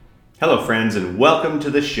Hello, friends, and welcome to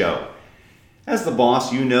the show. As the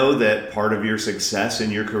boss, you know that part of your success in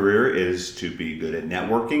your career is to be good at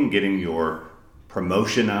networking, getting your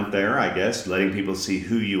promotion out there, I guess, letting people see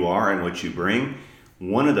who you are and what you bring.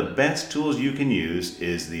 One of the best tools you can use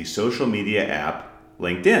is the social media app,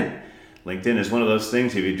 LinkedIn. LinkedIn is one of those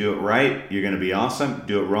things, if you do it right, you're going to be awesome.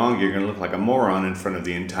 Do it wrong, you're going to look like a moron in front of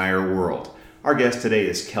the entire world. Our guest today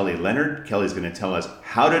is Kelly Leonard. Kelly's going to tell us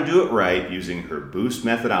how to do it right using her Boost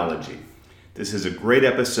methodology. This is a great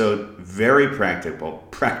episode, very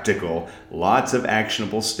practical, lots of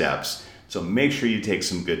actionable steps. So make sure you take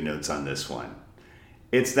some good notes on this one.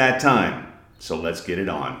 It's that time, so let's get it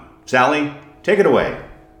on. Sally, take it away.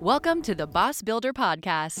 Welcome to the Boss Builder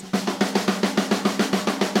Podcast.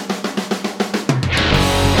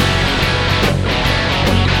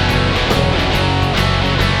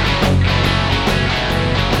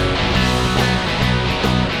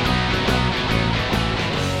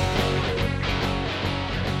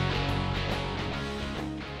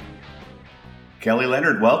 Kelly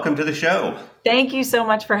Leonard, welcome to the show. Thank you so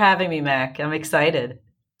much for having me, Mac. I'm excited.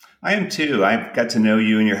 I am too. I got to know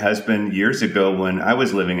you and your husband years ago when I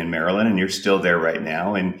was living in Maryland, and you're still there right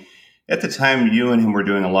now. And at the time, you and him were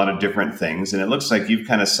doing a lot of different things, and it looks like you've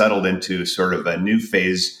kind of settled into sort of a new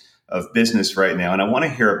phase of business right now, and I want to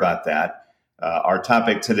hear about that. Our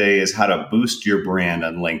topic today is how to boost your brand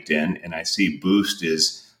on LinkedIn, and I see boost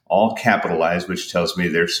is all capitalized, which tells me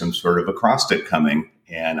there's some sort of acrostic coming,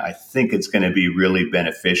 and I think it's going to be really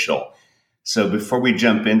beneficial. So before we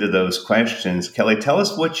jump into those questions, Kelly, tell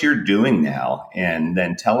us what you're doing now, and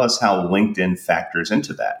then tell us how LinkedIn factors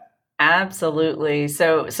into that. Absolutely.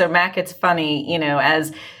 So Mac, it's funny,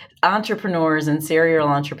 as entrepreneurs and serial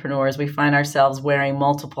entrepreneurs, we find ourselves wearing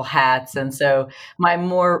multiple hats. And so my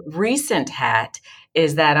more recent hat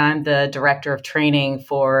is that I'm the director of training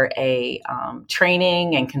for a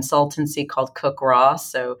training and consultancy called Cook Ross,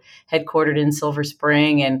 so headquartered in Silver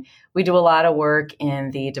Spring. And we do a lot of work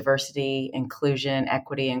in the diversity, inclusion,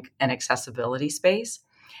 equity, and accessibility space.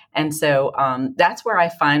 And so that's where I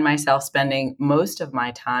find myself spending most of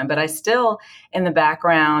my time. But I still, in the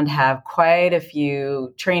background, have quite a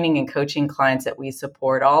few training and coaching clients that we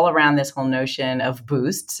support all around this whole notion of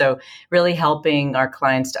Boost. So really helping our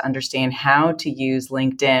clients to understand how to use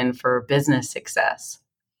LinkedIn for business success.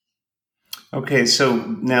 Okay, so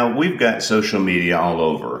now we've got social media all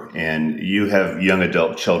over, and you have young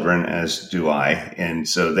adult children, as do I. And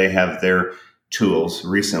so they have their tools.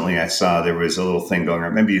 Recently, I saw there was a little thing going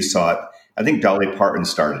on. Maybe you saw it. I think Dolly Parton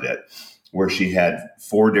started it, where she had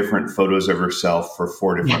 4 different photos of herself for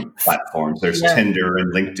 4 different platforms. There's Tinder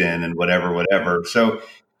and LinkedIn and whatever. So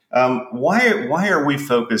why are we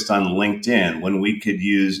focused on LinkedIn when we could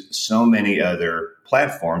use so many other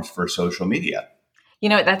platforms for social media?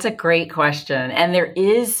 That's a great question. And there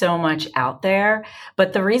is so much out there.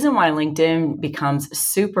 But the reason why LinkedIn becomes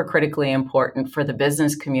super critically important for the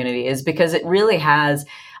business community is because it really has,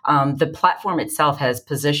 the platform itself has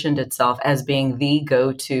positioned itself as being the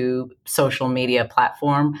go-to social media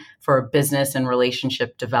platform for business and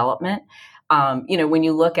relationship development. When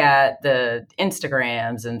you look at the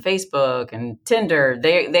Instagrams and Facebook and Tinder,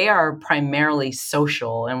 they are primarily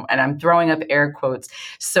social, and I'm throwing up air quotes,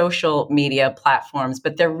 social media platforms,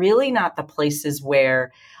 but they're really not the places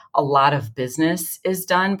where a lot of business is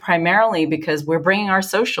done, primarily because we're bringing our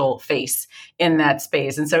social face in that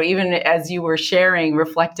space. And so even as you were sharing,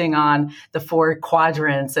 reflecting on the 4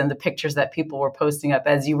 quadrants and the pictures that people were posting up,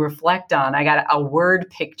 as you reflect on, I got a word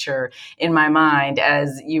picture in my mind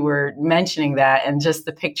as you were mentioning that, and just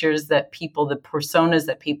the pictures that people, the personas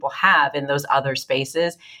that people have in those other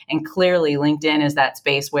spaces. And clearly LinkedIn is that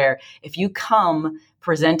space where if you come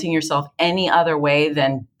presenting yourself any other way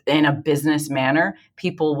than in a business manner,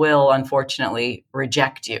 people will unfortunately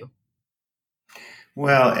reject you.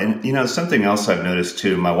 Well, and something else I've noticed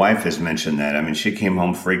too, my wife has mentioned that. I mean, she came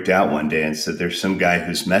home freaked out one day and said there's some guy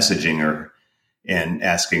who's messaging her and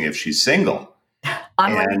asking if she's single.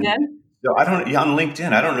 On LinkedIn? So on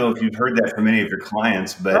LinkedIn, I don't know if you've heard that from any of your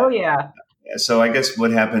clients, but oh yeah. So I guess what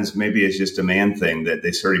happens maybe is just a man thing, that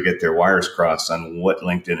they sort of get their wires crossed on what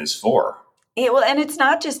LinkedIn is for. Yeah, well, and it's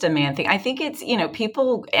not just a man thing. I think it's,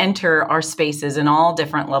 people enter our spaces in all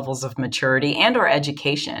different levels of maturity and or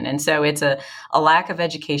education. And so it's a lack of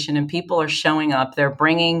education, and people are showing up, they're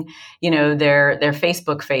bringing, their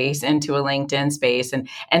Facebook face into a LinkedIn space.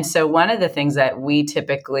 And so one of the things that we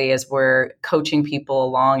typically, as we're coaching people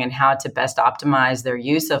along and how to best optimize their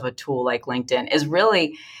use of a tool like LinkedIn, is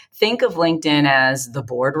really think of LinkedIn as the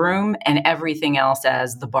boardroom and everything else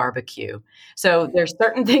as the barbecue. So there's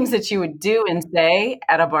certain things that you would do and say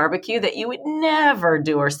at a barbecue that you would never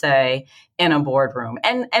do or say in a boardroom.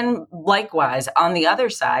 And likewise, on the other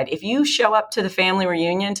side, if you show up to the family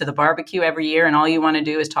reunion, to the barbecue every year, and all you want to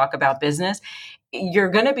do is talk about business, you're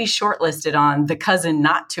going to be shortlisted on the cousin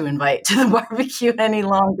not to invite to the barbecue any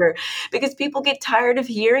longer, because people get tired of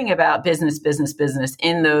hearing about business, business, business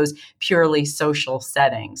in those purely social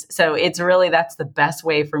settings. So it's really, that's the best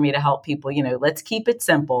way for me to help people. Let's keep it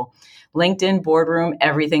simple. LinkedIn boardroom,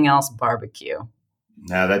 everything else barbecue.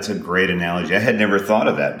 Now, that's a great analogy. I had never thought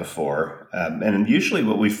of that before. And usually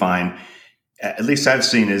what we find, at least I've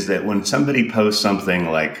seen, is that when somebody posts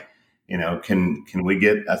something like, can we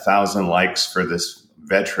get 1,000 likes for this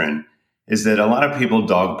veteran, is that a lot of people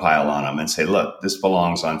dogpile on them and say, look, this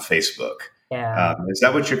belongs on Facebook. Yeah. Is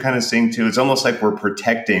that what you're kind of seeing too? It's almost like we're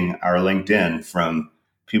protecting our LinkedIn from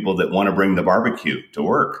people that want to bring the barbecue to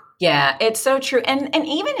work. Yeah, it's so true. And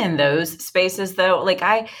even in those spaces though, like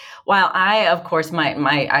while I, of course,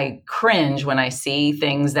 I cringe when I see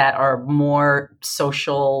things that are more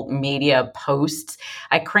social media posts.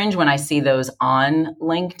 I cringe when I see those on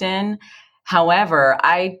LinkedIn. However,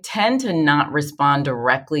 I tend to not respond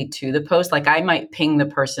directly to the post. Like I might ping the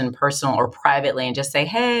person personal or privately and just say,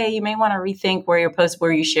 hey, you may want to rethink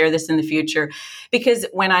where you share this in the future. Because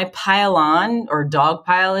when I pile on or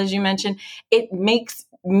dogpile, as you mentioned, it makes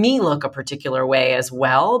me look a particular way as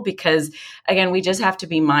well, because again, we just have to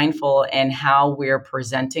be mindful in how we're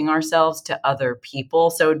presenting ourselves to other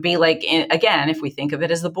people. So it'd be like, again, if we think of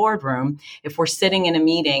it as the boardroom, if we're sitting in a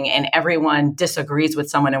meeting and everyone disagrees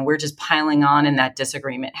with someone and we're just piling on in that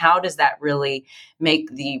disagreement, how does that really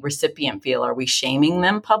make the recipient feel? Are we shaming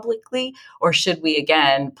them publicly, or should we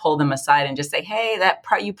again pull them aside and just say, hey,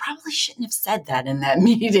 you probably shouldn't have said that in that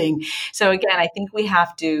meeting? So again, I think we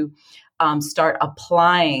have to start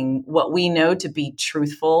applying what we know to be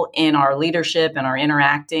truthful in our leadership and our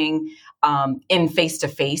interacting in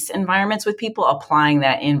face-to-face environments with people, applying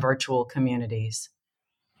that in virtual communities.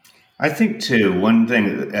 I think too, one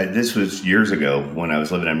thing, this was years ago when I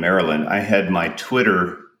was living in Maryland, I had my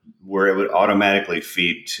Twitter where it would automatically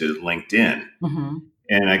feed to LinkedIn. Mm-hmm.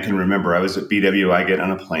 And I can remember I was at BW, I get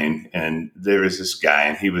on a plane, and there was this guy,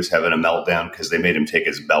 and he was having a meltdown because they made him take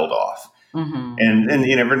his belt off. Mm-hmm. And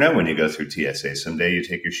you never know when you go through TSA. Someday you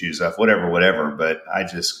take your shoes off, whatever. But I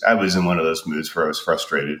was in one of those moods where I was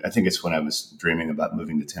frustrated. I think it's when I was dreaming about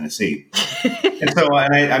moving to Tennessee. And so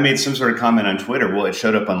I made some sort of comment on Twitter. Well, it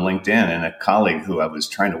showed up on LinkedIn, and a colleague who I was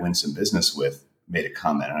trying to win some business with made a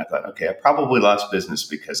comment. And I thought, okay, I probably lost business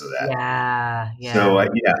because of that. Yeah. So,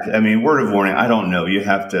 word of warning, I don't know. You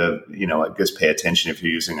have to, I guess pay attention if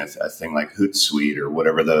you're using a thing like Hootsuite or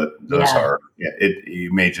whatever those are. Yeah,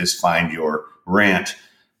 you may just find your rant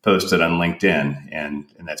posted on LinkedIn, and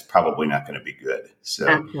that's probably not going to be good. So,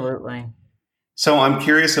 absolutely. So I'm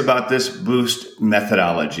curious about this boost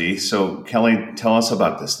methodology. So Kelly, tell us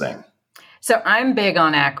about this thing. So I'm big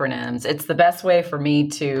on acronyms. It's the best way for me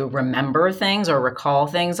to remember things or recall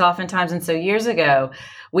things oftentimes. And so years ago,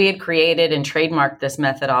 we had created and trademarked this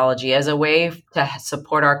methodology as a way to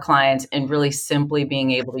support our clients in really simply being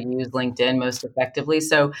able to use LinkedIn most effectively.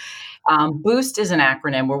 So BOOST is an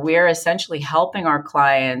acronym where we're essentially helping our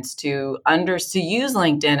clients to use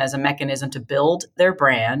LinkedIn as a mechanism to build their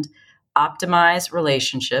brand, optimize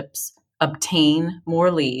relationships, obtain more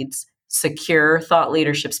leads, secure thought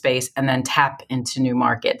leadership space, and then tap into new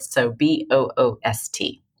markets. So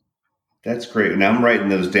BOOST. That's great. Now I'm writing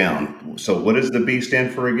those down. So what does the B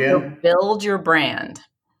stand for again? So build your brand.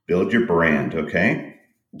 Build your brand. Okay.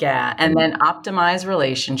 Yeah. And then optimize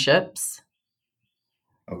relationships.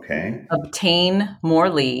 Okay. Obtain more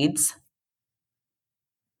leads.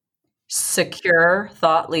 Secure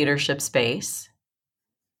thought leadership space.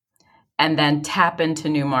 And then tap into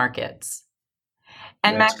new markets.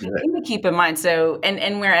 And Matt, the thing to keep in mind, so, and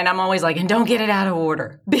I'm always like, and don't get it out of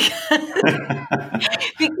order, because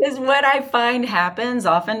what I find happens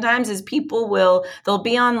oftentimes is they'll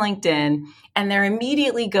be on LinkedIn and they're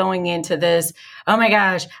immediately going into this, oh my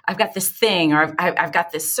gosh, I've got this thing, or I've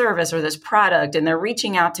got this service or this product, and they're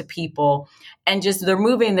reaching out to people and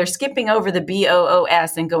they're skipping over the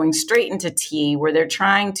BOOS and going straight into T, where they're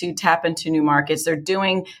trying to tap into new markets. They're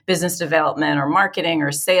doing business development or marketing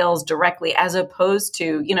or sales directly, as opposed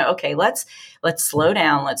to, okay, let's slow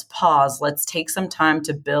down, let's pause, let's take some time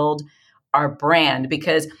to build our brand.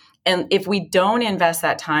 And if we don't invest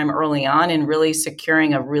that time early on in really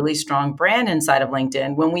securing a really strong brand inside of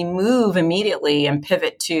LinkedIn, when we move immediately and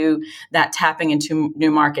pivot to that tapping into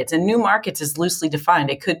new markets, and new markets is loosely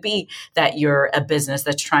defined. It could be that you're a business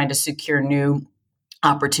that's trying to secure new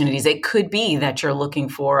opportunities. It could be that you're looking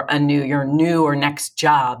for your new or next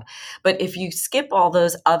job. But if you skip all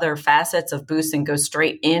those other facets of Boost and go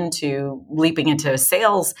straight into leaping into a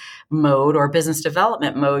sales mode or business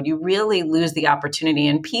development mode, you really lose the opportunity.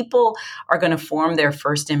 And people are going to form their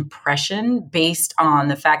first impression based on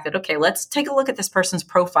the fact that, okay, let's take a look at this person's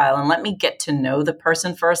profile and let me get to know the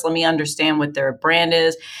person first. Let me understand what their brand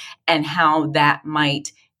is and how that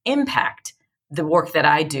might impact the work that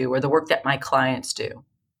I do or the work that my clients do.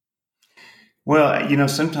 Well,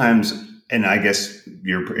 sometimes, and I guess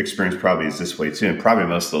your experience probably is this way too, and probably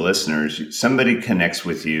most of the listeners, somebody connects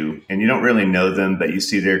with you and you don't really know them, but you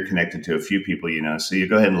see they're connected to a few people, so you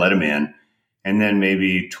go ahead and let them in. And then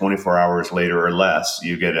maybe 24 hours later or less,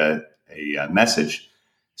 you get a message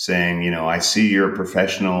saying, I see you're a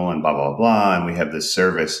professional and blah, blah, blah, and we have this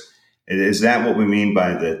service. Is that what we mean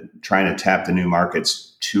by the trying to tap the new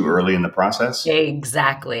markets too early in the process?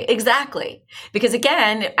 Exactly. Because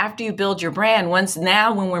again, after you build your brand, when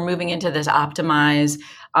we're moving into this optimize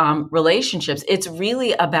relationships, it's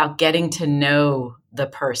really about getting to know the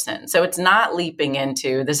person. So it's not leaping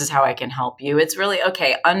into, this is how I can help you. It's really,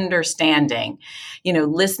 okay, understanding,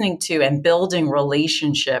 listening to and building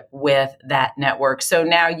relationship with that network. So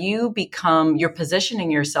now you're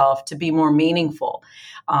positioning yourself to be more meaningful.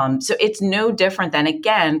 So it's no different than,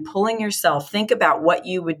 again, pulling yourself, think about what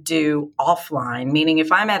you would do offline, meaning if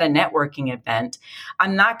I'm at a networking event,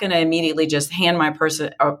 I'm not going to immediately just hand my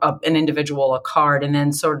an individual a card and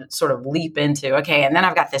then sort of leap into, okay, and then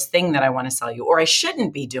I've got this thing that I want to sell you, or I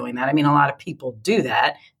shouldn't be doing that. I mean, a lot of people do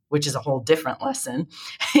that, which is a whole different lesson.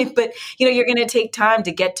 But, you're going to take time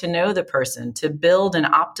to get to know the person, to build and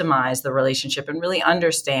optimize the relationship and really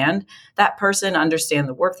understand that person, understand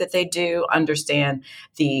the work that they do, understand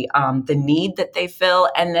the need that they fill,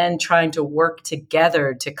 and then trying to work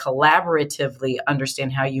together to collaboratively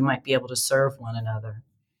understand how you might be able to serve one another.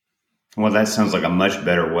 Well, that sounds like a much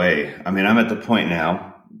better way. I mean, I'm at the point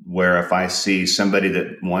now where if I see somebody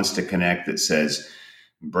that wants to connect that says,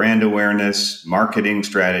 brand awareness, marketing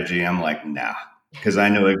strategy, I'm like, nah, because I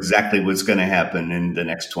know exactly what's going to happen in the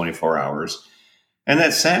next 24 hours. And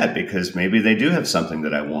that's sad because maybe they do have something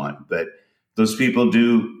that I want, but those people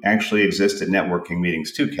do actually exist at networking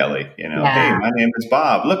meetings too, Kelly. Hey, my name is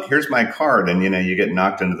Bob. Look, here's my card. And, you get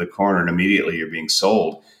knocked into the corner and immediately you're being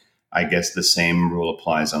sold. I guess the same rule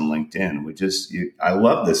applies on LinkedIn. I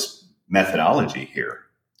love this methodology here.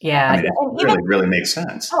 Yeah. I mean, it really makes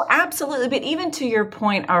sense. Oh, absolutely. But even to your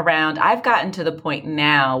point around, I've gotten to the point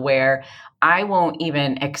now where I won't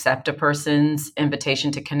even accept a person's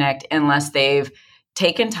invitation to connect unless they've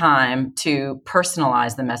taken time to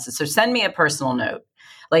personalize the message. So send me a personal note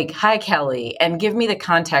like, hi, Kelly, and give me the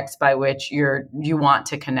context by which you want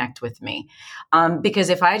to connect with me. Because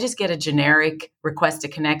if I just get a generic request to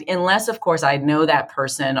connect, unless, of course, I know that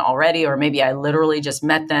person already, or maybe I literally just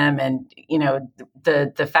met them and,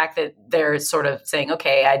 the fact that they're sort of saying,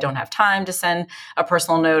 okay, I don't have time to send a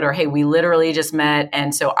personal note, or, hey, we literally just met.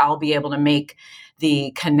 And so I'll be able to make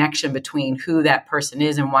the connection between who that person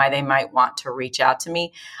is and why they might want to reach out to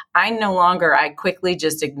me. I quickly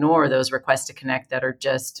just ignore those requests to connect that are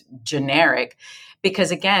just generic,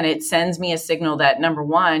 because again, it sends me a signal that, number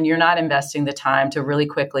one, you're not investing the time to really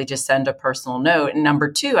quickly just send a personal note. And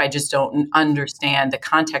number two, I just don't understand the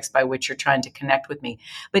context by which you're trying to connect with me.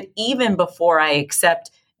 But even before I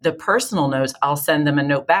accept the personal notes, I'll send them a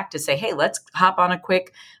note back to say, hey, let's hop on a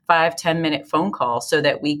quick 5-10 minute phone call so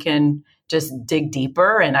that we can just dig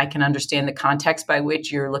deeper and I can understand the context by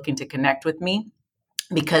which you're looking to connect with me.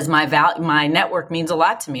 Because my network means a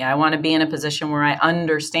lot to me. I want to be in a position where I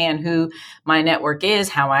understand who my network is,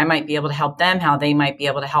 how I might be able to help them, how they might be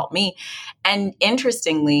able to help me. And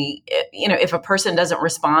interestingly, if a person doesn't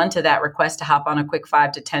respond to that request to hop on a quick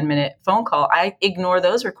 5 to 10 minute phone call, I ignore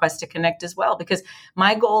those requests to connect as well, because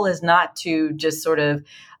my goal is not to just sort of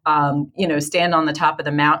stand on the top of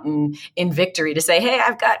the mountain in victory to say, hey,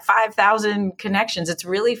 I've got 5,000 connections. It's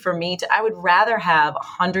really for me I would rather have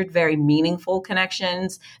 100 very meaningful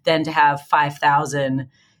connections than to have 5,000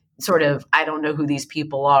 sort of, I don't know who these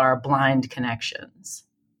people are, blind connections.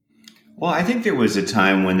 Well, I think there was a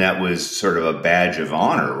time when that was sort of a badge of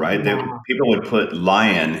honor, right? Yeah. People would put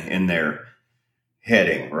lion in their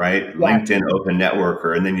heading, right? Yeah. LinkedIn Open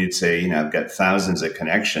Networker. And then you'd say, I've got thousands of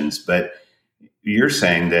connections, but you're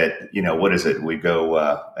saying that, what is it? We go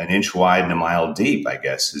an inch wide and a mile deep, I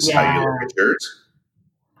guess, is how you look at yours.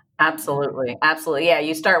 Absolutely. Absolutely. Yeah.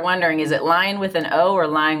 You start wondering, is it lying with an O or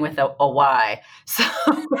lying with a Y? So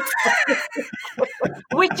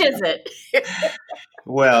which is it?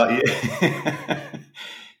 Well, yeah.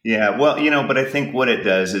 Yeah. Well, but I think what it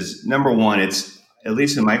does is, number one, it's at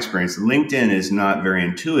least in my experience, LinkedIn is not very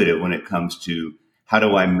intuitive when it comes to how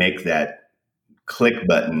do I make that click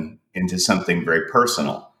button into something very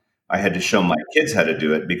personal. I had to show my kids how to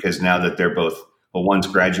do it because now that they're both, well, one's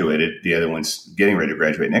graduated, the other one's getting ready to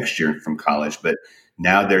graduate next year from college, but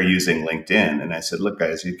now they're using LinkedIn. And I said, look,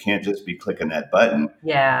 guys, you can't just be clicking that button.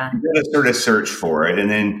 Yeah. You got to sort of search for it. And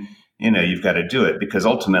then, you've got to do it because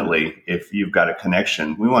ultimately, if you've got a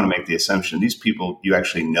connection, we want to make the assumption these people, you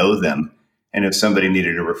actually know them. And if somebody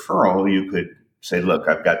needed a referral, you could say, look,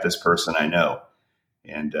 I've got this person I know.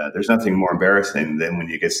 And there's nothing more embarrassing than when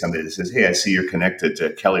you get somebody that says, hey, I see you're connected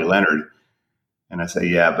to Kelly Leonard. And I say,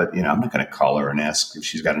 yeah, but I'm not going to call her and ask if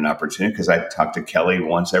she's got an opportunity because I talk to Kelly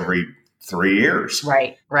once every 3 years.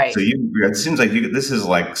 Right. So it seems like this is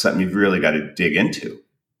like something you've really got to dig into.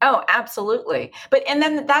 Oh, absolutely. And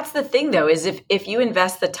then that's the thing though, is if you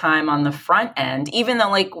invest the time on the front end, even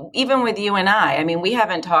with you and I mean, we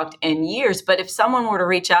haven't talked in years, but if someone were to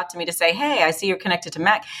reach out to me to say, hey, I see you're connected to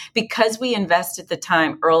Mac, because we invested the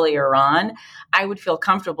time earlier on, I would feel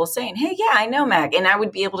comfortable saying, hey, yeah, I know Mac. And I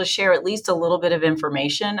would be able to share at least a little bit of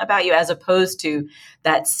information about you as opposed to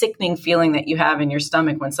that sickening feeling that you have in your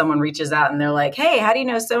stomach when someone reaches out and they're like, hey, how do you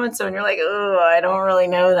know so-and-so? And you're like, oh, I don't really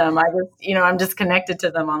know them. I'm just connected to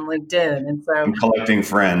them on LinkedIn. And so I'm collecting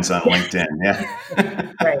friends on LinkedIn.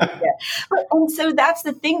 Yeah. Right. Yeah. And so that's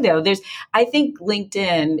the thing though. I think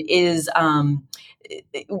LinkedIn is,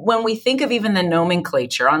 when we think of even the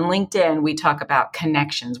nomenclature on LinkedIn, we talk about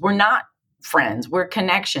connections. We're not friends, we're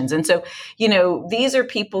connections. And so, these are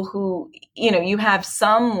people who, you have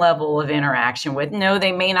some level of interaction with. No,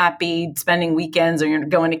 they may not be spending weekends or you're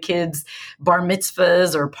going to kids' bar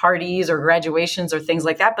mitzvahs or parties or graduations or things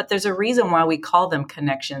like that. But there's a reason why we call them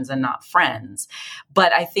connections and not friends.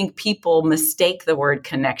 But I think people mistake the word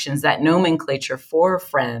connections, that nomenclature, for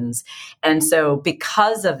friends. And so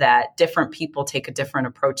because of that, different people take a different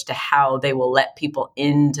approach to how they will let people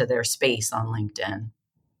into their space on LinkedIn.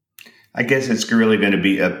 I guess it's really going to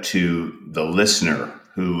be up to the listener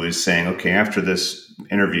who is saying, okay, after this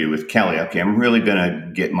interview with Kelly, okay, I'm really going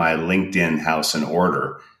to get my LinkedIn house in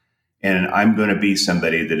order. And I'm going to be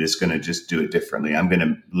somebody that is going to just do it differently. I'm going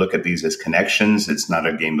to look at these as connections. It's not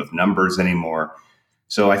a game of numbers anymore.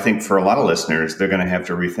 So I think for a lot of listeners, they're going to have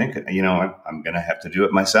to rethink it. I'm going to have to do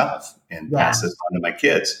it myself and pass this on to my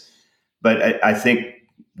kids. But I think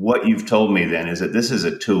what you've told me then is that this is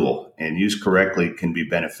a tool and used correctly can be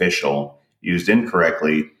beneficial. Used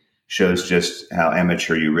incorrectly shows just how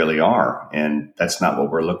amateur you really are. And that's not what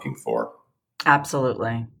we're looking for.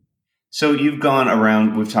 Absolutely. So you've gone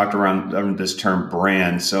around, we've talked around this term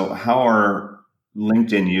brand. So how are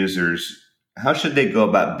LinkedIn users, how should they go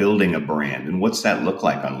about building a brand? And what's that look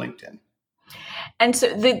like on LinkedIn? And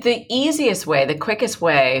so the easiest way, the quickest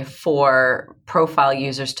way for profile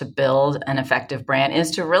users to build an effective brand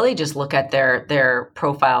is to really just look at their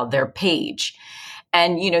profile, their page.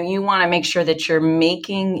 And, you want to make sure that you're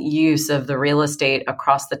making use of the real estate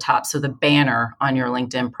across the top. So the banner on your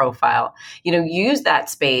LinkedIn profile, use that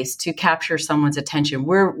space to capture someone's attention.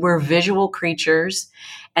 We're visual creatures.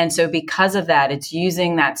 And so because of that, it's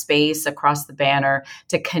using that space across the banner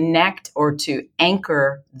to connect or to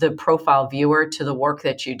anchor the profile viewer to the work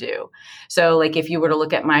that you do. So like if you were to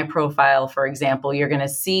look at my profile, for example, you're going to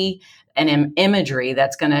see an imagery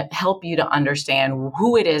that's going to help you to understand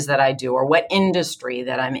who it is that I do or what industry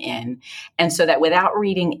that I'm in. And so that without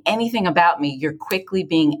reading anything about me, you're quickly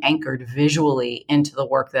being anchored visually into the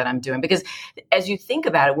work that I'm doing. Because as you think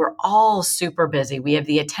about it, we're all super busy. We have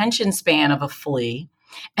the attention span of a flea.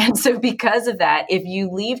 And so because of that, if you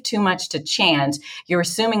leave too much to chance, you're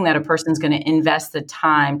assuming that a person's going to invest the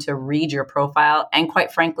time to read your profile. And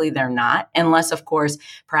quite frankly, they're not, unless, of course,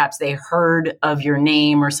 perhaps they heard of your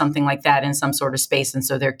name or something like that in some sort of space. And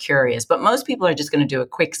so they're curious. But most people are just going to do a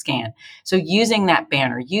quick scan. So using that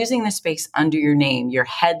banner, using the space under your name, your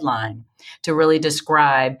headline, to really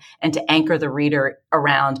describe and to anchor the reader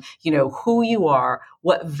around, who you are,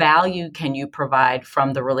 what value can you provide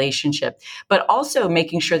from the relationship, but also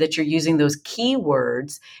making sure that you're using those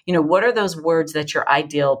keywords. What are those words that your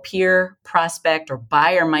ideal peer, prospect, or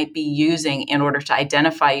buyer might be using in order to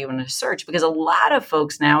identify you in a search? Because a lot of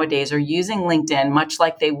folks nowadays are using LinkedIn much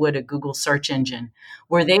like they would a Google search engine,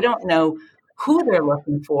 where they don't know who they're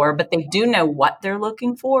looking for, but they do know what they're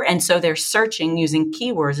looking for. And so they're searching using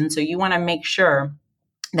keywords. And so you want to make sure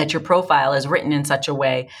that your profile is written in such a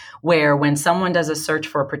way where when someone does a search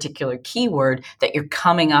for a particular keyword, that you're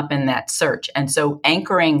coming up in that search. And so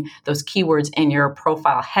anchoring those keywords in your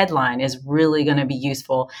profile headline is really going to be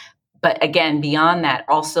useful. But again, beyond that,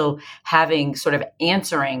 also having sort of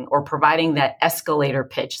answering or providing that escalator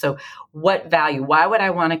pitch. So what value? Why would I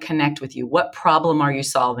want to connect with you? What problem are you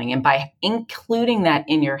solving? And by including that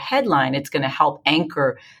in your headline, it's going to help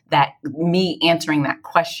anchor that me answering that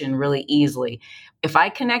question really easily. If I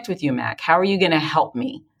connect with you, Mac, how are you going to help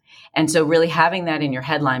me? And so really having that in your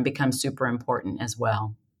headline becomes super important as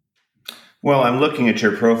well. Well, I'm looking at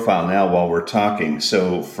your profile now while we're talking.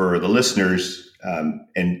 So for the listeners,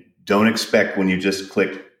 and don't expect when you just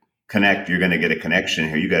click connect, you're going to get a connection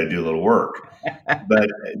here. You got to do a little work. But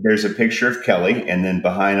there's a picture of Kelly, and then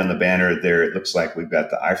behind on the banner there, it looks like we've got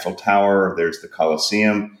the Eiffel Tower. There's the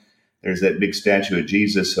Colosseum. There's that big statue of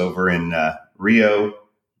Jesus over in Rio.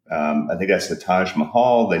 I think that's the Taj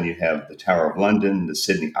Mahal. Then you have the Tower of London, the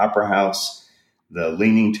Sydney Opera House, the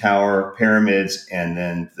Leaning Tower, pyramids, and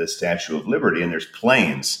then the Statue of Liberty. And there's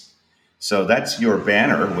planes. So that's your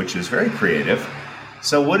banner, which is very creative.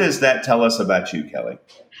 So what does that tell us about you, Kelly?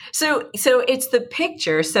 So it's the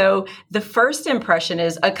picture. So the first impression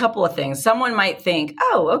is a couple of things. Someone might think,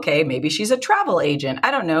 oh, okay, maybe she's a travel agent.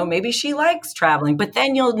 I don't know. Maybe she likes traveling. But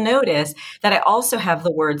then you'll notice that I also have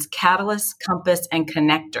the words catalyst, compass, and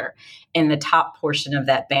connector in the top portion of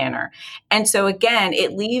that banner. And so again,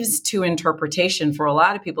 it leaves to interpretation for a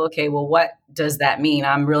lot of people. Okay, well, what does that mean?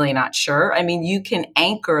 I'm really not sure. I mean, you can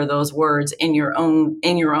anchor those words in your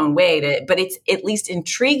own way, but it's at least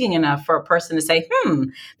intriguing enough for a person to say,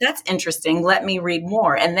 that's interesting. Let me read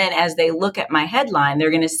more. And then as they look at my headline, they're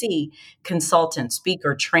going to see consultant,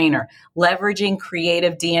 speaker, trainer, leveraging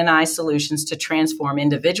creative D&I solutions to transform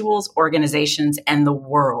individuals, organizations, and the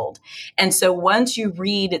world. And so once you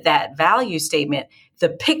read that value statement, the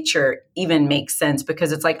picture even makes sense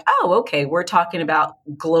because it's like, oh, okay, we're talking about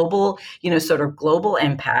global, sort of global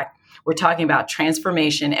impact. We're talking about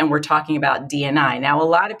transformation and we're talking about D&I. Now, a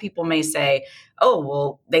lot of people may say, oh,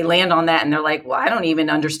 well, they land on that and they're like, well, I don't even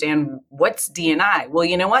understand what's D&I. Well,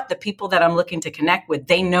 you know what? The people that I'm looking to connect with,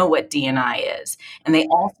 they know what D&I is. And they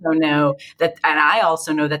also know that, and I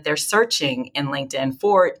also know that they're searching in LinkedIn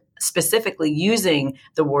for specifically using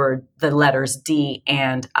the letters D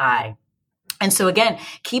and I. And so again,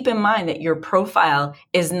 keep in mind that your profile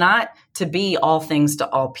is not to be all things to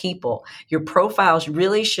all people. Your profiles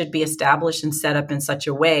really should be established and set up in such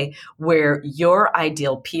a way where your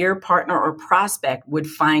ideal peer, partner, or prospect would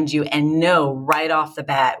find you and know right off the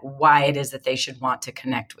bat why it is that they should want to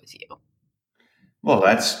connect with you. Well,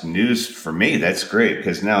 that's news for me. That's great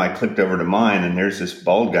because now I clicked over to mine and there's this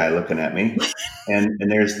bald guy looking at me. and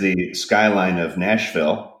there's the skyline of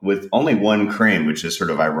Nashville with only one crane, which is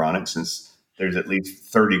sort of ironic since there's at least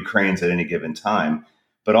 30 cranes at any given time.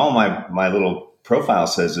 But all my little profile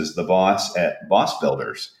says is the boss at Boss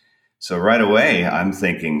Builders. So right away, I'm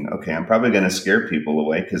thinking, okay, I'm probably going to scare people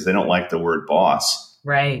away because they don't like the word boss.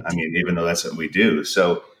 Right. I mean, even though that's what we do.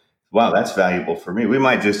 So, wow, that's valuable for me. We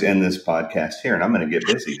might just end this podcast here and I'm going to get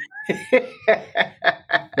busy.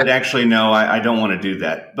 But actually, no, I don't want to do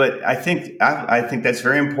that. But I think that's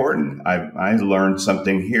very important. I learned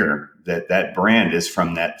something here that brand is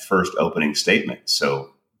from that first opening statement. So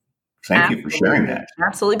thank you for sharing that.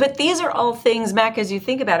 Absolutely. But these are all things, Mac, as you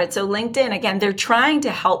think about it. So LinkedIn, again, they're trying to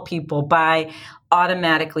help people by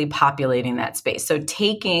automatically populating that space. So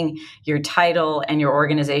taking your title and your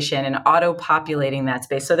organization and auto-populating that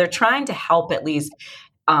space. So they're trying to help at least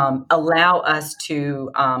allow us to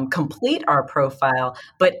complete our profile.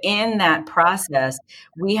 But in that process,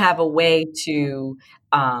 we have a way to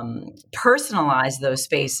personalize those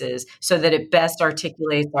spaces so that it best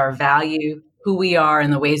articulates our value, who we are,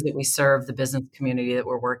 and the ways that we serve the business community that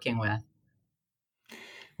we're working with.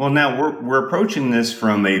 Well, now we're approaching this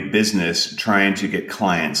from a business trying to get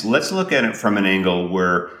clients. Let's look at it from an angle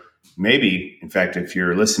where maybe, in fact, if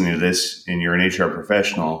you're listening to this and you're an HR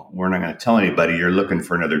professional, we're not going to tell anybody you're looking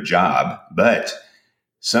for another job. But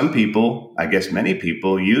some people, I guess many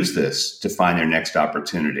people, use this to find their next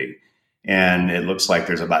opportunity. And it looks like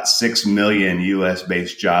there's about 6 million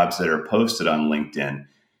US-based jobs that are posted on LinkedIn.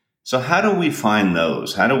 So how do we find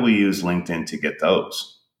those? How do we use LinkedIn to get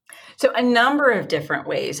those? So a number of different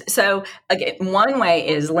ways. So again, one way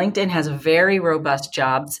is LinkedIn has a very robust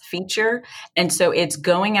jobs feature. And so it's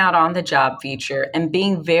going out on the job feature and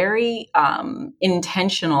being very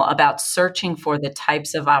intentional about searching for the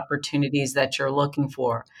types of opportunities that you're looking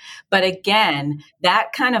for. But again,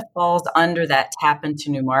 that kind of falls under that tap into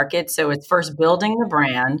new markets. So it's first building the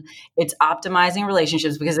brand, it's optimizing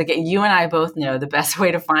relationships, because again, you and I both know the best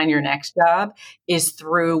way to find your next job is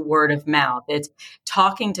through word of mouth. It's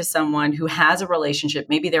talking to someone someone who has a relationship.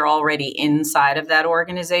 Maybe they're already inside of that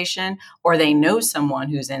organization, or they know someone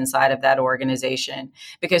who's inside of that organization,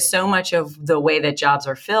 because so much of the way that jobs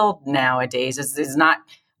are filled nowadays is not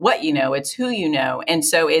what you know, it's who you know. And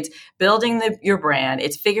so it's building your brand.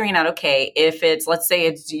 It's figuring out, okay, if it's, let's say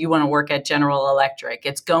it's, you want to work at General Electric,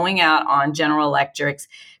 it's going out on General Electric's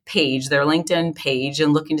page, their LinkedIn page,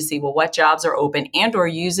 and looking to see, well, what jobs are open, and or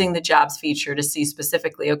using the jobs feature to see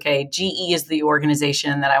specifically, okay, GE is the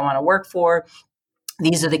organization that I want to work for.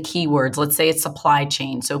 These are the keywords. Let's say it's supply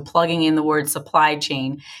chain. So plugging in the word supply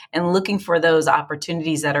chain and looking for those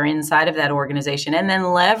opportunities that are inside of that organization, and then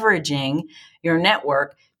leveraging your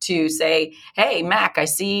network to say, hey, Mac, I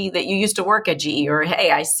see that you used to work at GE, or hey,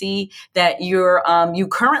 I see that you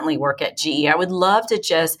currently work at GE. I would love to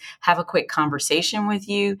just have a quick conversation with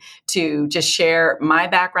you to just share my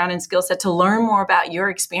background and skill set, to learn more about your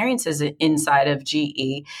experiences inside of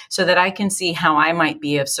GE, so that I can see how I might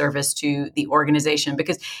be of service to the organization.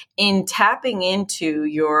 Because in tapping into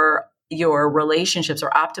your relationships, or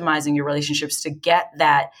optimizing your relationships to get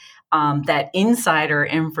that insider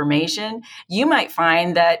information, you might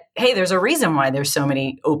find that, hey, there's a reason why there's so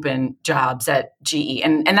many open jobs at GE.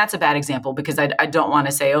 And that's a bad example, because I don't want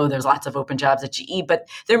to say, oh, there's lots of open jobs at GE, but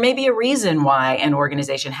there may be a reason why an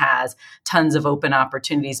organization has tons of open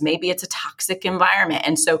opportunities. Maybe it's a toxic environment.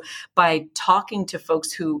 And so by talking to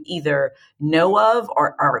folks who either know of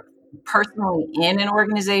or are personally in an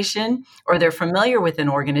organization, or they're familiar with an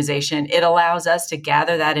organization, it allows us to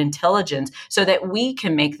gather that intelligence so that we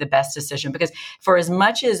can make the best decision. Because for as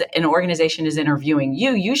much as an organization is interviewing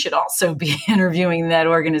you, you should also be interviewing that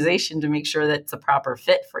organization to make sure that it's a proper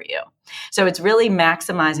fit for you. So it's really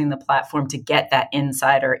maximizing the platform to get that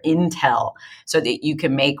insider intel so that you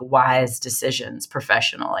can make wise decisions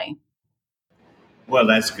professionally. Well,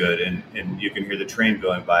 that's good, and you can hear the train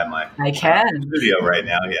going by my studio right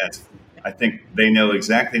now. Yeah, I think they know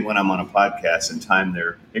exactly when I'm on a podcast and time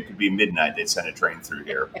there. It could be midnight. They'd send a train through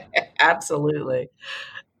here. Absolutely.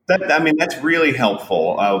 That's really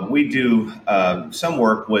helpful. We do some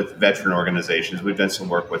work with veteran organizations. We've done some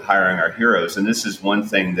work with hiring our heroes, and this is one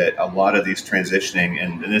thing that a lot of these transitioning,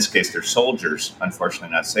 and in this case, they're soldiers,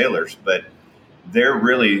 unfortunately not sailors, but they're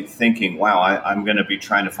really thinking, wow, I'm going to be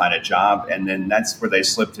trying to find a job. And then that's where they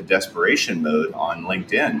slip to desperation mode on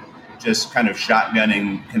LinkedIn, just kind of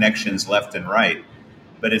shotgunning connections left and right.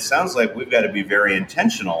 But it sounds like we've got to be very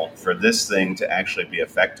intentional for this thing to actually be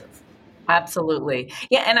effective. Absolutely.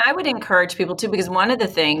 Yeah. And I would encourage people too, because one of the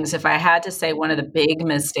things, if I had to say, one of the big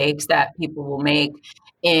mistakes that people will make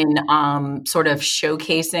in sort of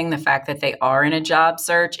showcasing the fact that they are in a job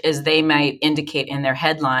search is they might indicate in their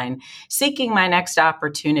headline, seeking my next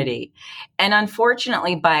opportunity. And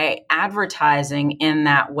unfortunately, by advertising in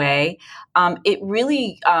that way, it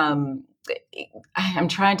really, I'm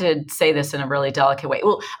trying to say this in a really delicate way.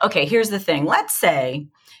 Well, okay, here's the thing. Let's say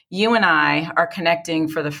you and I are connecting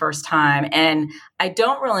for the first time, and I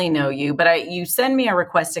don't really know you, but you send me a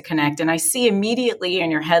request to connect, and I see immediately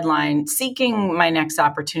in your headline, seeking my next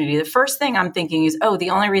opportunity. The first thing I'm thinking is, oh, the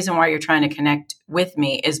only reason why you're trying to connect with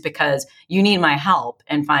me is because you need my help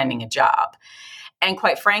in finding a job. And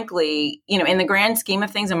quite frankly, in the grand scheme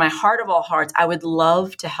of things, in my heart of all hearts, I would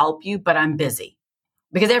love to help you, but I'm busy.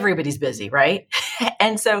 Because everybody's busy, right?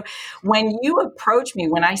 And so when you approach me,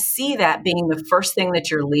 when I see that being the first thing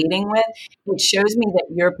that you're leading with, it shows me that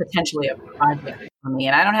you're potentially a project for me.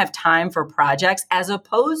 And I don't have time for projects, as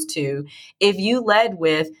opposed to if you led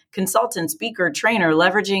with consultant, speaker, trainer,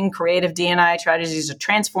 leveraging creative D&I strategies to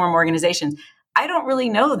transform organizations. I don't really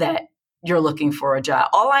know that you're looking for a job.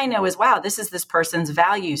 All I know is, wow, this is this person's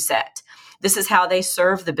value set. This is how they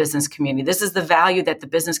serve the business community. This is the value that the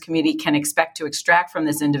business community can expect to extract from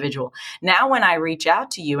this individual. Now, when I reach out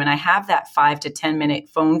to you and I have that 5 to 10 minute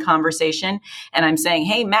phone conversation and I'm saying,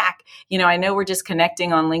 hey, Mac, I know we're just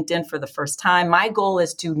connecting on LinkedIn for the first time. My goal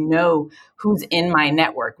is to know who's in my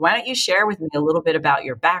network. Why don't you share with me a little bit about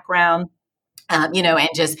your background? And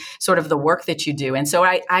just sort of the work that you do. And so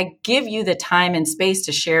I give you the time and space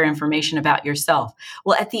to share information about yourself.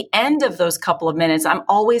 Well, at the end of those couple of minutes, I'm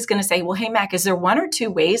always going to say, well, hey, Mac, is there 1 or 2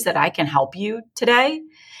 ways that I can help you today?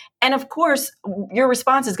 And of course, your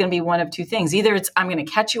response is going to be one of 2 things. Either I'm going to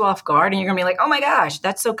catch you off guard and you're going to be like, oh my gosh,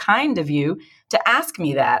 that's so kind of you to ask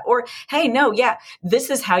me that. Or, hey, no, yeah, this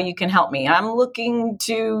is how you can help me. I'm looking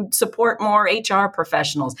to support more HR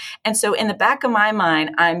professionals. And so in the back of my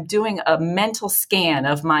mind, I'm doing a mental scan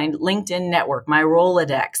of my LinkedIn network, my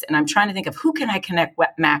Rolodex, and I'm trying to think of who can I connect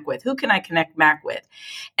Mac with? Who can I connect Mac with?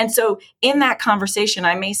 And so in that conversation,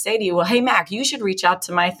 I may say to you, well, hey, Mac, you should reach out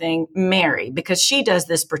to my thing, Mary, because she does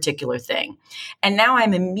this particular thing. And now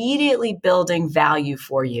I'm immediately building value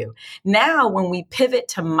for you. Now, when we pivot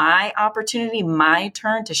to my opportunity, my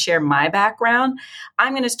turn to share my background,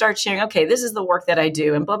 I'm going to start sharing, okay, this is the work that I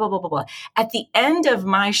do and blah, blah, blah, blah, blah. At the end of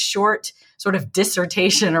my short sort of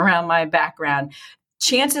dissertation around my background,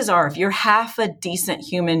 chances are, if you're half a decent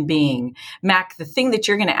human being, Mac, the thing that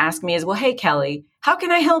you're going to ask me is, well, hey, Kelly, how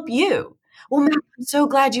can I help you? Well, Mac, I'm so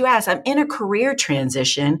glad you asked. I'm in a career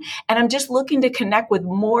transition and I'm just looking to connect with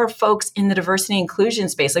more folks in the diversity inclusion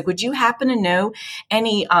space. Like, would you happen to know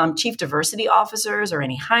any chief diversity officers or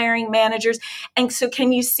any hiring managers? And so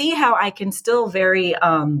can you see how I can still very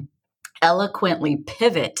eloquently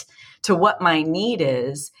pivot to what my need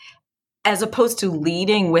is, as opposed to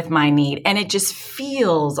leading with my need? And it just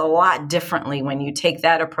feels a lot differently when you take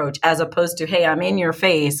that approach, as opposed to, hey, I'm in your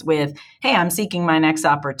face with, hey, I'm seeking my next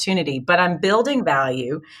opportunity, but I'm building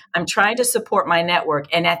value. I'm trying to support my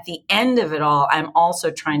network. And at the end of it all, I'm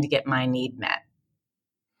also trying to get my need met.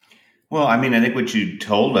 Well, I mean, I think what you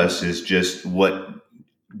told us is just what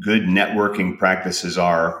good networking practices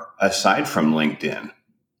are aside from LinkedIn.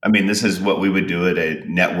 I mean, this is what we would do at a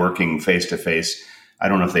networking face-to-face. I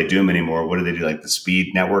don't know if they do them anymore. What do they do? Like the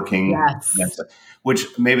speed networking? Yes. Which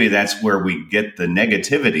maybe that's where we get the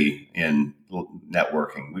negativity in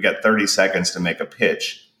networking. We got 30 seconds to make a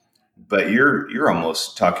pitch, but you're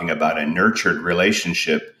almost talking about a nurtured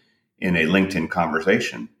relationship in a LinkedIn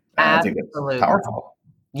conversation. I think it's powerful.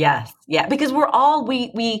 Yes. Yeah. Because we're all,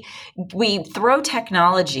 we throw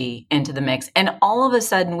technology into the mix and all of a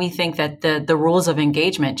sudden we think that the rules of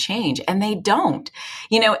engagement change, and they don't,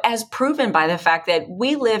 as proven by the fact that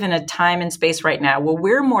we live in a time and space right now where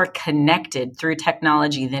we're more connected through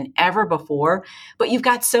technology than ever before. But you've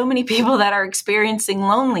got so many people that are experiencing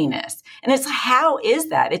loneliness. And it's, how is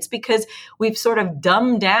that? It's because we've sort of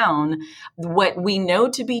dumbed down what we know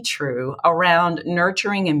to be true around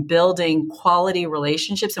nurturing and building quality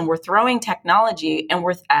relationships. And we're throwing technology and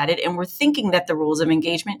we're at it and we're thinking that the rules of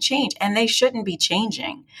engagement change, and they shouldn't be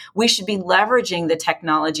changing. We should be leveraging the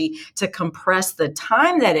technology to compress the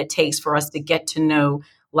time that it takes for us to get to know,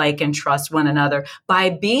 like, and trust one another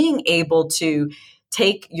by being able to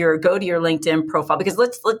go to your LinkedIn profile, because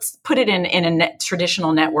let's put it in a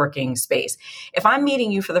traditional networking space. If I'm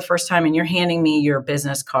meeting you for the first time and you're handing me your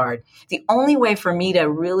business card, the only way for me to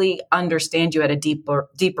really understand you at a deeper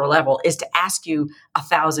level is to ask you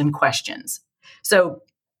 1,000 questions. So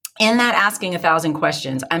in that asking 1,000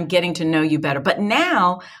 questions, I'm getting to know you better. But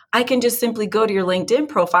now I can just simply go to your LinkedIn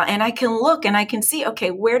profile and I can look and I can see,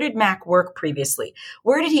 okay, where did Mac work previously?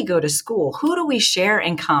 Where did he go to school? Who do we share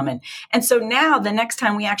in common? And so now the next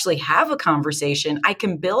time we actually have a conversation, I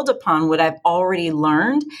can build upon what I've already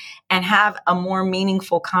learned and have a more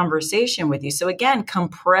meaningful conversation with you. So again,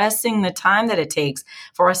 compressing the time that it takes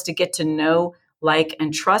for us to get to know, like,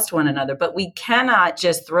 and trust one another. But we cannot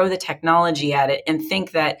just throw the technology at it and think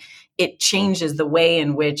that it changes the way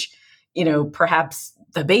in which, perhaps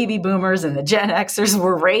the baby boomers and the Gen Xers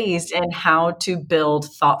were raised, and how to build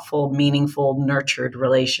thoughtful, meaningful, nurtured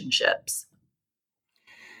relationships.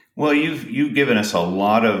 Well, you've given us a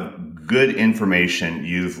lot of good information.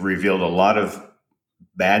 You've revealed a lot of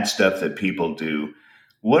bad stuff that people do.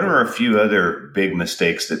 What are a few other big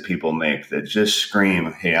mistakes that people make that just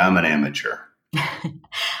scream, hey, I'm an amateur?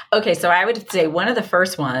 Okay, so I would say one of the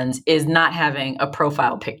first ones is not having a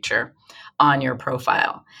profile picture on your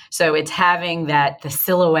profile. So it's having the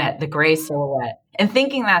silhouette, the gray silhouette, and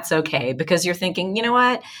thinking that's okay because you're thinking, you know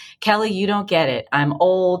what, Kelly, you don't get it. I'm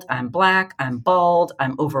old, I'm Black, I'm bald,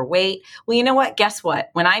 I'm overweight. Well, you know what? Guess what?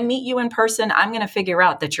 When I meet you in person, I'm going to figure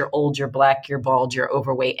out that you're old, you're Black, you're bald, you're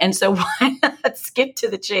overweight. And so why not skip to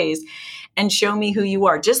the chase and show me who you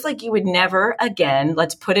are? Just like you would never, again,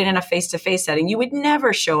 let's put it in a face-to-face setting, you would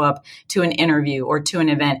never show up to an interview or to an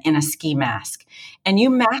event in a ski mask. And you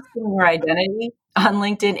masking your identity on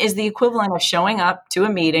LinkedIn is the equivalent of showing up to a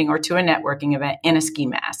meeting or to a networking event in a ski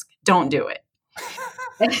mask. Don't do it.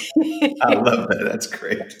 I love that. That's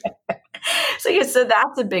great. So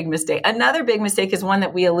that's a big mistake. Another big mistake is one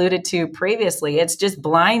that we alluded to previously. It's just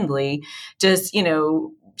blindly,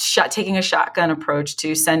 taking a shotgun approach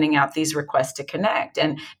to sending out these requests to connect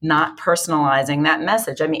and not personalizing that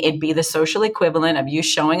message. I mean, it'd be the social equivalent of you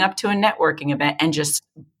showing up to a networking event and just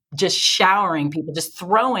just showering people, just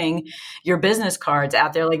throwing your business cards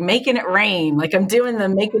out there, like making it rain. Like I'm doing the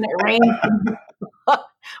making it rain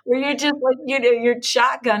where you're just like, you're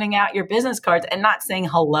shotgunning out your business cards and not saying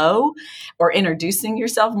hello or introducing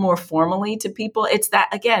yourself more formally to people. It's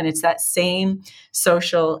that same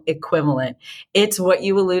social equivalent. It's what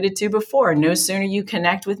you alluded to before. No sooner you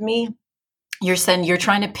connect with me, you're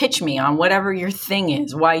trying to pitch me on whatever your thing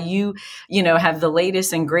is, why you have the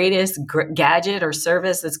latest and greatest gadget or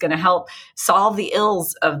service that's going to help solve the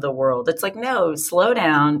ills of the world. It's like, no, slow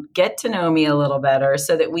down, get to know me a little better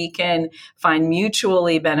so that we can find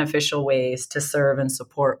mutually beneficial ways to serve and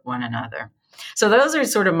support one another. So those are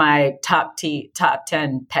sort of my top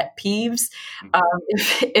 10 pet peeves,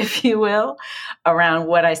 if you will, around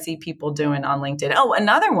what I see people doing on LinkedIn. Oh,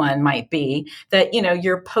 another one might be that,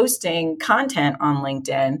 you're posting content on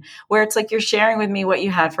LinkedIn where it's like you're sharing with me what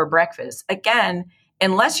you had for breakfast. Again,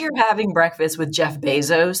 unless you're having breakfast with Jeff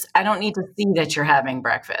Bezos, I don't need to see that you're having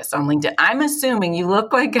breakfast on LinkedIn. I'm assuming you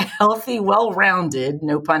look like a healthy, well-rounded,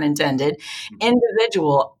 no pun intended,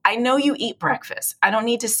 individual. I know you eat breakfast. I don't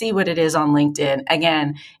need to see what it is on LinkedIn,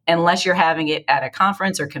 again, unless you're having it at a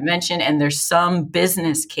conference or convention and there's some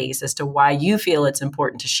business case as to why you feel it's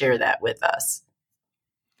important to share that with us.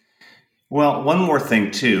 Well, one more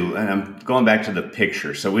thing too, and I'm going back to the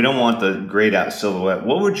picture. So we don't want the grayed out silhouette.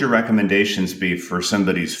 What would your recommendations be for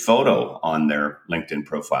somebody's photo on their LinkedIn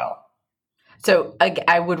profile? So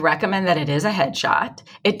I would recommend that it is a headshot.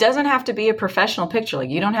 It doesn't have to be a professional picture.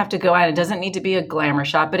 Like you don't have to go out. It doesn't need to be a glamour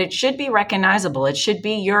shot, but it should be recognizable. It should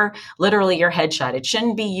be literally your headshot. It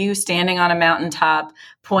shouldn't be you standing on a mountaintop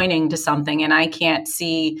pointing to something and I can't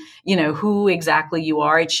see, who exactly you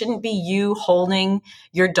are. It shouldn't be you holding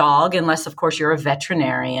your dog unless, of course, you're a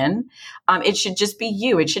veterinarian. It should just be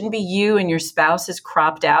you. It shouldn't be you and your spouse is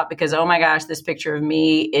cropped out because, oh my gosh, this picture of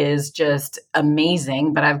me is just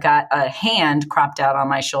amazing, but I've got a hand cropped out on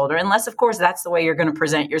my shoulder. Unless, of course, that's the way you're going to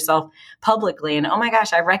present yourself publicly. And oh my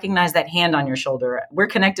gosh, I recognize that hand on your shoulder. We're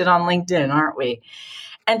connected on LinkedIn, aren't we?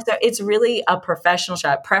 And so it's really a professional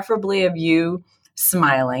shot, preferably of you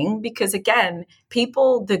smiling, because again,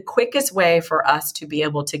 the quickest way for us to be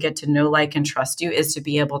able to get to know, like, and trust you is to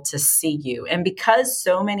be able to see you. And because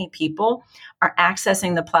so many people are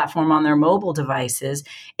accessing the platform on their mobile devices,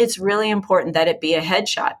 it's really important that it be a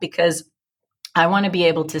headshot because I want to be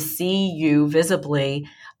able to see you visibly,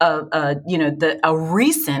 a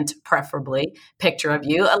recent, preferably, picture of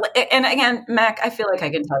you. And again, Mac, I feel like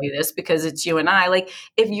I can tell you this because it's you and I. Like,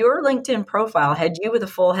 if your LinkedIn profile had you with a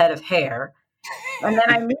full head of hair, and then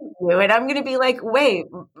I meet you and I'm going to be like, wait,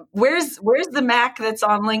 where's the Mac that's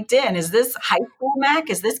on LinkedIn? Is this high school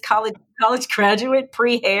Mac? Is this college graduate,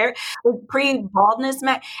 pre-hair, pre-baldness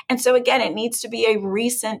Mac? And so again, it needs to be a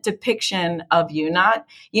recent depiction of you, not,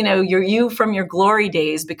 you're you from your glory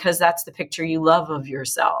days because that's the picture you love of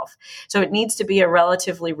yourself. So it needs to be a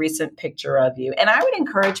relatively recent picture of you. And I would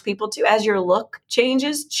encourage people to, as your look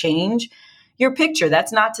changes, change your picture.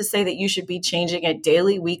 That's not to say that you should be changing it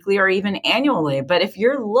daily, weekly, or even annually. But if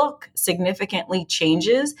your look significantly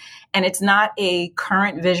changes and it's not a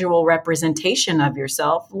current visual representation of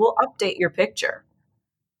yourself, we'll update your picture.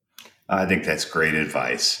 I think that's great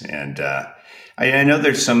advice. And I know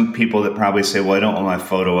there's some people that probably say, well, I don't want my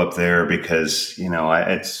photo up there because,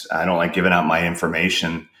 I don't like giving out my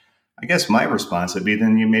information. I guess my response would be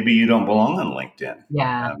then maybe you don't belong on LinkedIn.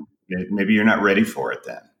 Yeah. Maybe you're not ready for it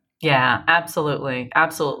then. Yeah, absolutely.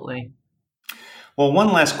 Absolutely. Well,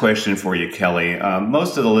 one last question for you, Kelly.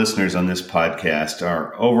 Most of the listeners on this podcast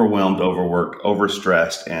are overwhelmed, overworked,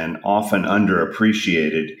 overstressed, and often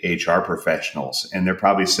underappreciated HR professionals. And they're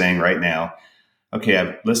probably saying right now, okay,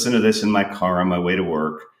 I've listened to this in my car on my way to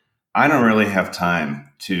work. I don't really have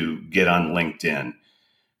time to get on LinkedIn.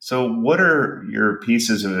 So what are your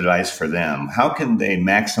pieces of advice for them? How can they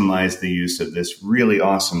maximize the use of this really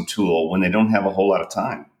awesome tool when they don't have a whole lot of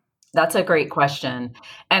time? That's a great question.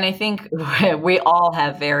 And I think we all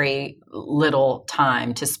have very little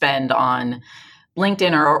time to spend on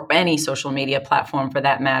LinkedIn or any social media platform for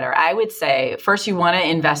that matter. I would say first you want to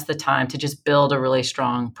invest the time to just build a really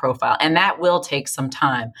strong profile. And that will take some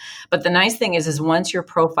time. But the nice thing is once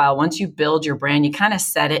you build your brand, you kind of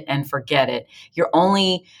set it and forget it. You're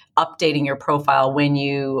only updating your profile when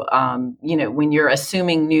when you're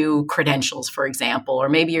assuming new credentials, for example, or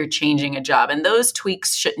maybe you're changing a job, and those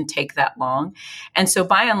tweaks shouldn't take that long. And so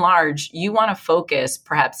by and large, you want to focus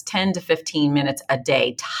perhaps 10 to 15 minutes a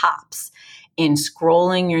day tops in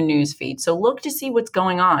scrolling your news feed. So look to see what's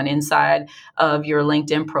going on inside of your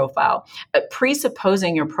LinkedIn profile,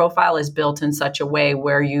 presupposing your profile is built in such a way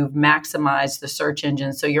where you've maximized the search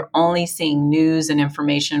engine. So you're only seeing news and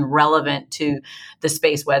information relevant to the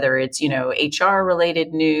space, whether it's, HR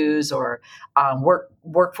related news or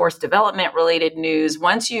workforce development related news.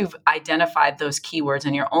 Once you've identified those keywords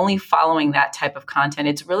and you're only following that type of content,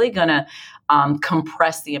 it's really going to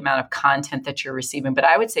compress the amount of content that you're receiving. But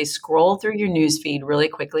I would say scroll through your news feed really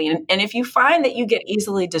quickly. And if you find that you get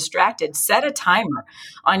easily distracted, set a timer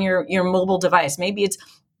on your mobile device. Maybe it's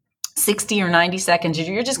 60 or 90 seconds.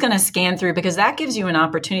 You're just going to scan through, because that gives you an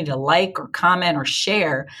opportunity to like or comment or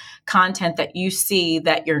share content that you see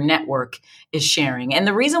that your network is sharing. And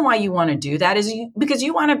the reason why you want to do that is because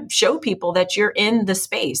you want to show people that you're in the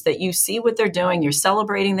space, that you see what they're doing, you're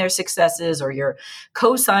celebrating their successes, or you're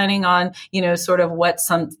co-signing on, sort of what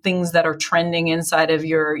some things that are trending inside of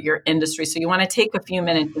your industry. So you want to take a few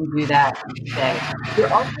minutes and do that today.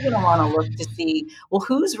 You're also going to want to look to see, well,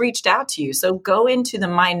 who's reached out to you? So go into the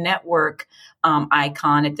My Network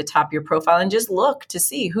icon at the top of your profile and just look to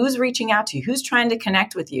see who's reaching out to you, who's trying to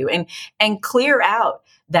connect with you, and clear out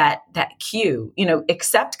that queue.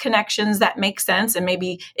 Accept connections that make sense and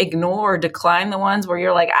maybe ignore or decline the ones where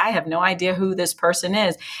you're like, I have no idea who this person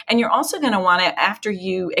is. And you're also going to want to, after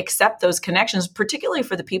you accept those connections, particularly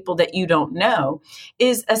for the people that you don't know,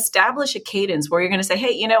 is establish a cadence where you're going to say,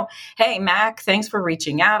 hey, Mac, thanks for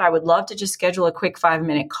reaching out. I would love to just schedule a quick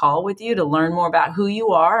 5-minute call with you to learn more about who you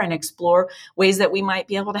are and explore ways that we might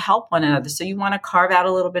be able to help one another. So you want to carve out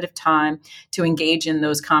a little bit of time to engage in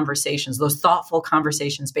those conversations, those thoughtful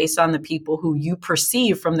conversations based on the people who you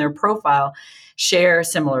perceive from their profile share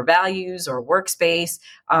similar values or workspace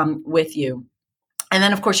with you. And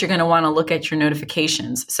then, of course, you're going to want to look at your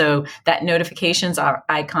notifications. So that notifications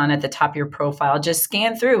icon at the top of your profile, just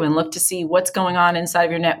scan through and look to see what's going on inside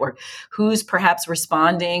of your network, who's perhaps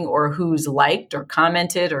responding or who's liked or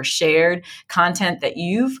commented or shared content that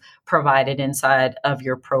you've provided inside of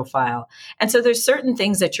your profile. And so there's certain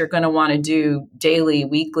things that you're going to want to do daily,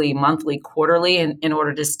 weekly, monthly, quarterly in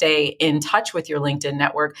order to stay in touch with your LinkedIn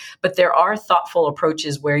network. But there are thoughtful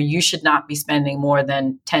approaches where you should not be spending more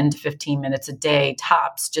than 10 to 15 minutes a day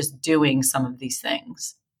tops just doing some of these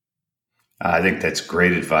things. I think that's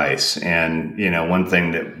great advice. And, one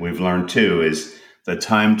thing that we've learned too is the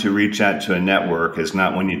time to reach out to a network is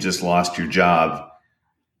not when you just lost your job.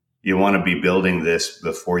 You want to be building this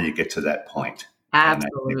before you get to that point.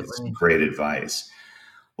 Absolutely. And I think it's great advice.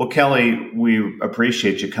 Well, Kelly, we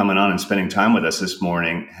appreciate you coming on and spending time with us this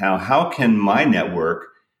morning. How can my network,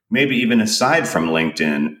 maybe even aside from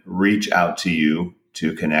LinkedIn, reach out to you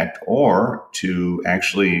to connect or to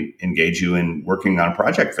actually engage you in working on a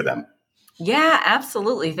project for them? Yeah,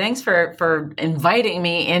 absolutely. Thanks for inviting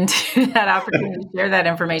me into that opportunity to share that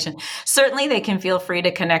information. Certainly, they can feel free to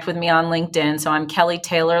connect with me on LinkedIn. So I'm Kelly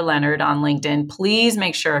Taylor Leonard on LinkedIn. Please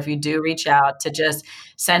make sure if you do reach out to just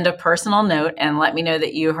send a personal note and let me know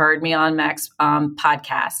that you heard me on Mac's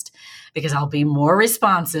podcast, because I'll be more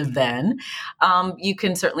responsive then. You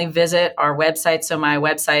can certainly visit our website. So my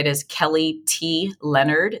website is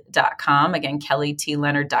kellytleonard.com. Again,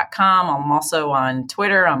 kellytleonard.com. I'm also on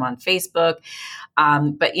Twitter. I'm on Facebook.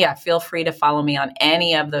 But yeah, feel free to follow me on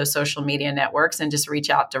any of those social media networks and just reach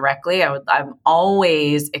out directly. I'm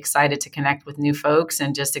always excited to connect with new folks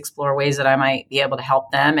and just explore ways that I might be able to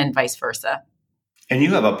help them and vice versa. And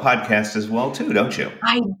you have a podcast as well, too, don't you?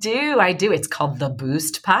 I do. It's called The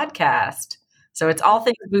Boost Podcast. So it's all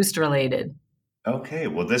things Boost related. Okay.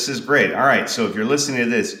 Well, this is great. All right. So if you're listening to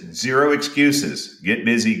this, zero excuses. Get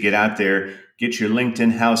busy, get out there, get your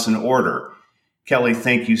LinkedIn house in order. Kelly,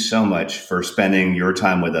 thank you so much for spending your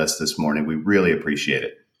time with us this morning. We really appreciate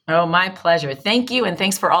it. Oh, my pleasure. Thank you. And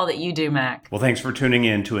thanks for all that you do, Mac. Well, thanks for tuning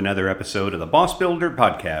in to another episode of the Boss Builder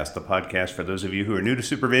Podcast, the podcast for those of you who are new to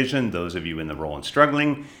supervision, those of you in the role and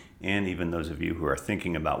struggling, and even those of you who are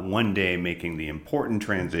thinking about one day making the important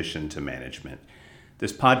transition to management.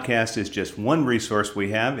 This podcast is just one resource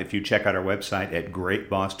we have. If you check out our website at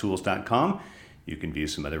greatbosstools.com, you can view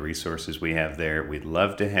some other resources we have there. We'd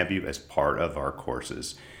love to have you as part of our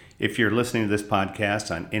courses. If you're listening to this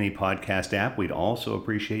podcast on any podcast app, we'd also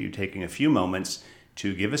appreciate you taking a few moments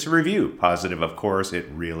to give us a review. Positive, of course, it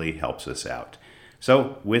really helps us out.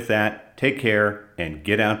 So with that, take care and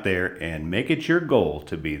get out there and make it your goal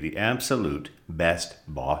to be the absolute best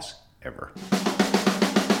boss ever.